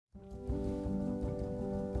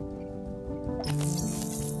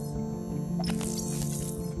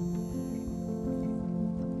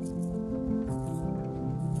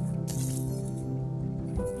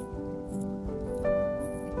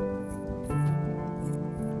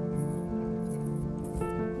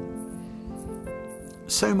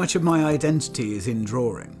So much of my identity is in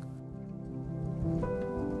drawing.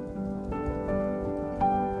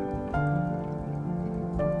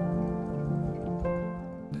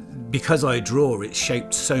 Because I draw, it's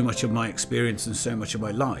shaped so much of my experience and so much of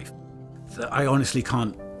my life that I honestly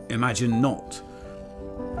can't imagine not.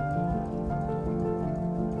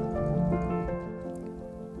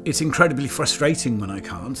 It's incredibly frustrating when I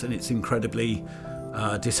can't, and it's incredibly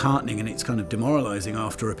disheartening, and it's kind of demoralising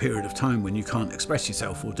after a period of time when you can't express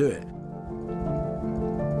yourself or do it.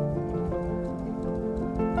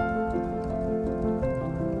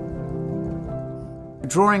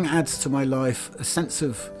 Drawing adds to my life a sense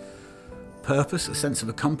of purpose, a sense of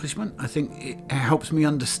accomplishment. I think it helps me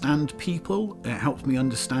understand people. It helps me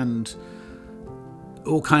understand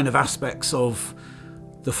all kind of aspects of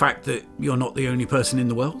the fact that you're not the only person in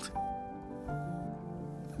the world.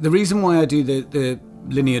 The reason why I do the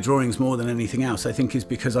linear drawings more than anything else, I think, is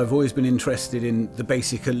because I've always been interested in the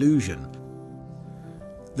basic illusion.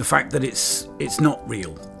 The fact that it's not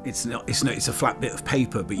real. It's a flat bit of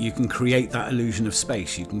paper, but you can create that illusion of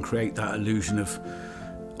space. You can create that illusion of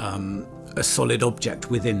a solid object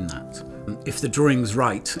within that. If the drawing's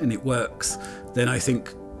right and it works, then I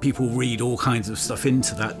think people read all kinds of stuff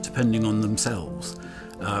into that depending on themselves.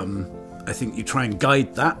 I think you try and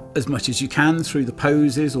guide that as much as you can through the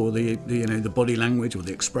poses or the body language or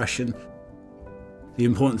the expression. The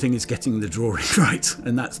important thing is getting the drawing right,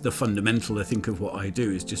 and that's the fundamental, I think, of what I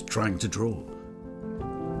do, is just trying to draw.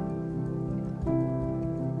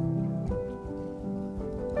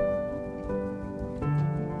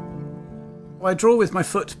 I draw with my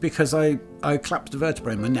foot because I clapped a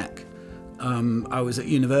vertebrae in my neck. I was at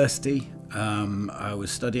university, I was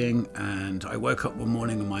studying, and I woke up one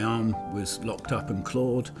morning and my arm was locked up and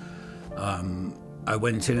clawed. I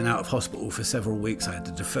went in and out of hospital for several weeks. I had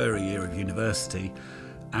to defer a year of university,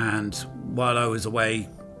 and while I was away,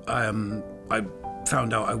 I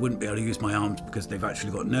found out I wouldn't be able to use my arms because they've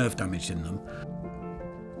actually got nerve damage in them.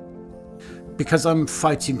 Because I'm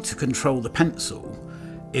fighting to control the pencil,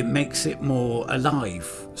 it makes it more alive.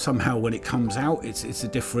 Somehow when it comes out, it's a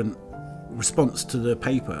different response to the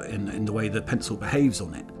paper in the way the pencil behaves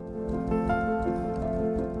on it.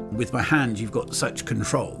 With my hand, you've got such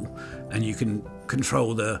control, and you can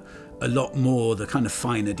control a lot more the kind of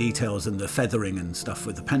finer details and the feathering and stuff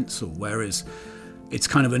with the pencil, whereas it's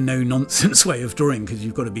kind of a no-nonsense way of drawing because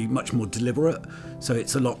you've got to be much more deliberate, so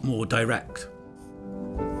it's a lot more direct.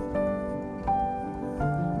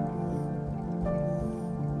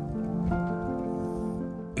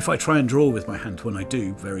 If I try and draw with my hand, when I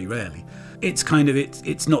do, very rarely, it's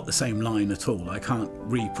not the same line at all. I can't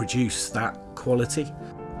reproduce that quality.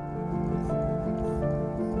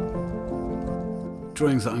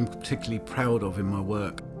 Drawings that I'm particularly proud of in my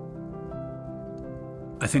work.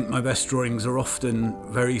 I think my best drawings are often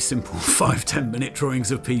very simple 5-10 minute drawings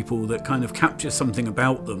of people that kind of capture something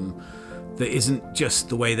about them that isn't just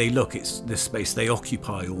the way they look, it's the space they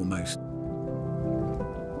occupy almost.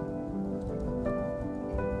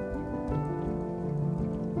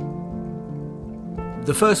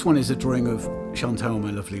 The first one is a drawing of Chantal, my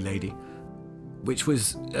lovely lady, which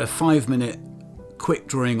was a 5-minute quick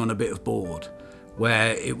drawing on a bit of board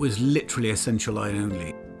where it was literally a central line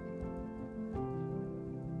only.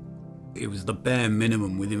 It was the bare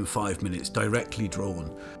minimum within 5 minutes, directly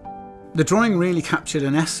drawn. The drawing really captured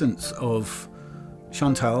an essence of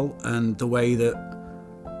Chantal and the way that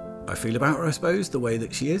I feel about her, I suppose, the way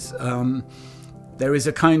that she is. There is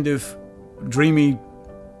a kind of dreamy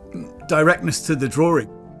directness to the drawing,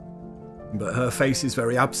 but her face is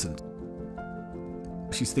very absent.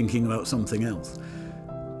 She's thinking about something else.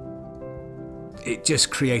 It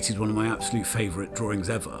just created one of my absolute favourite drawings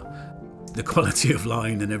ever. The quality of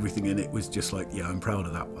line and everything in it was just like, yeah, I'm proud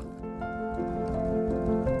of that one.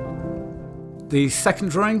 The second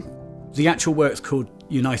drawing, the actual work's called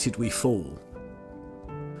United We Fall.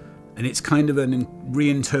 And it's kind of a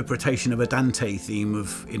reinterpretation of a Dante theme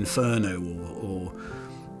of Inferno or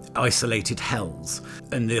isolated hells,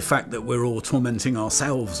 and the fact that we're all tormenting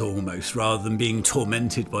ourselves almost, rather than being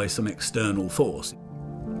tormented by some external force.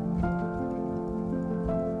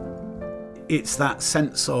 It's that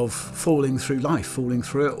sense of falling through life, falling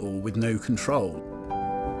through it all with no control.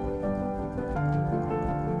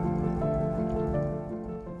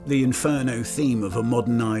 The Inferno theme of a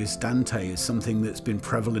modernised Dante is something that's been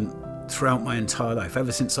prevalent throughout my entire life,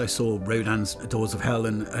 ever since I saw Rodin's Doors of Hell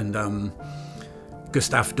and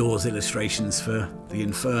Gustave Dor's illustrations for the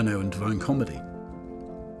Inferno and Divine Comedy.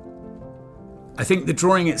 I think the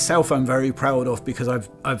drawing itself I'm very proud of because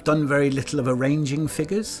I've done very little of arranging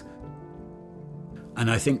figures. And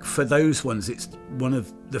I think for those ones, it's one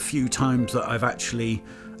of the few times that I've actually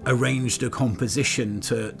arranged a composition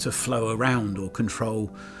to flow around or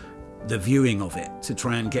control the viewing of it, to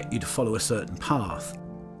try and get you to follow a certain path.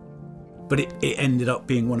 But it ended up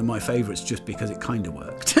being one of my favourites just because it kind of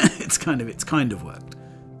worked. it's kind of worked.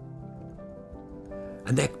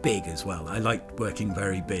 And they're big as well. I like working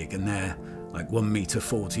very big, and they're like 1.40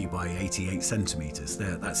 meters by 88 centimetres.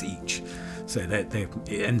 That's each. So it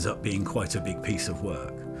ends up being quite a big piece of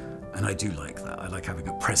work. And I do like that. I like having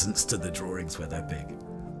a presence to the drawings where they're big.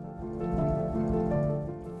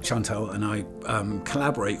 Chantal and I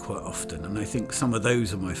collaborate quite often, and I think some of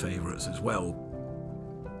those are my favourites as well.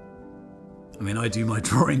 I mean, I do my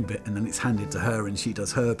drawing bit and then it's handed to her and she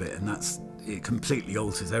does her bit, and it completely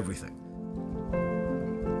alters everything.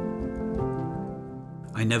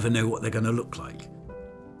 I never know what they're going to look like.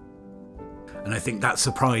 And I think that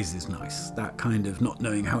surprise is nice. That kind of not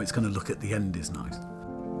knowing how it's going to look at the end is nice.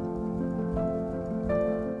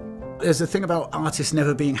 There's a thing about artists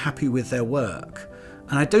never being happy with their work.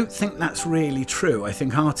 And I don't think that's really true. I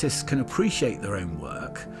think artists can appreciate their own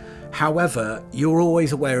work. However, you're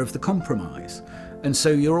always aware of the compromise. And so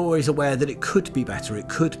you're always aware that it could be better, it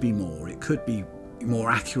could be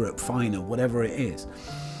more accurate, finer, whatever it is.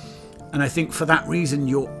 And I think for that reason,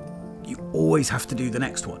 you always have to do the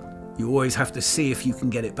next one. You always have to see if you can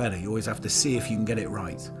get it better. You always have to see if you can get it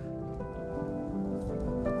right.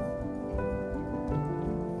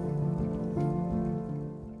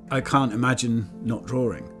 I can't imagine not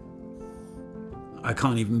drawing. I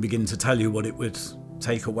can't even begin to tell you what it would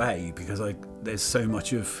take away, because there's so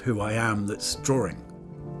much of who I am that's drawing.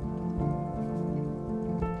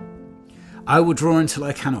 I will draw until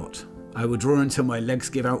I cannot. I will draw until my legs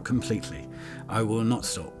give out completely. I will not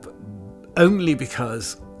stop. Only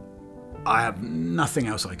because I have nothing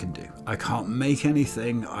else I can do. I can't make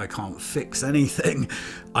anything. I can't fix anything.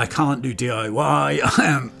 I can't do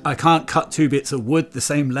DIY. I can't cut 2 bits of wood the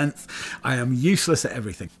same length. I am useless at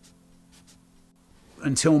everything.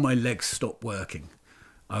 Until my legs stop working,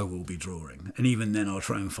 I will be drawing. And even then I'll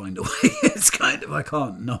try and find a way. It's kind of, I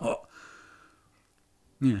can't not.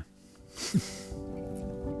 Yeah.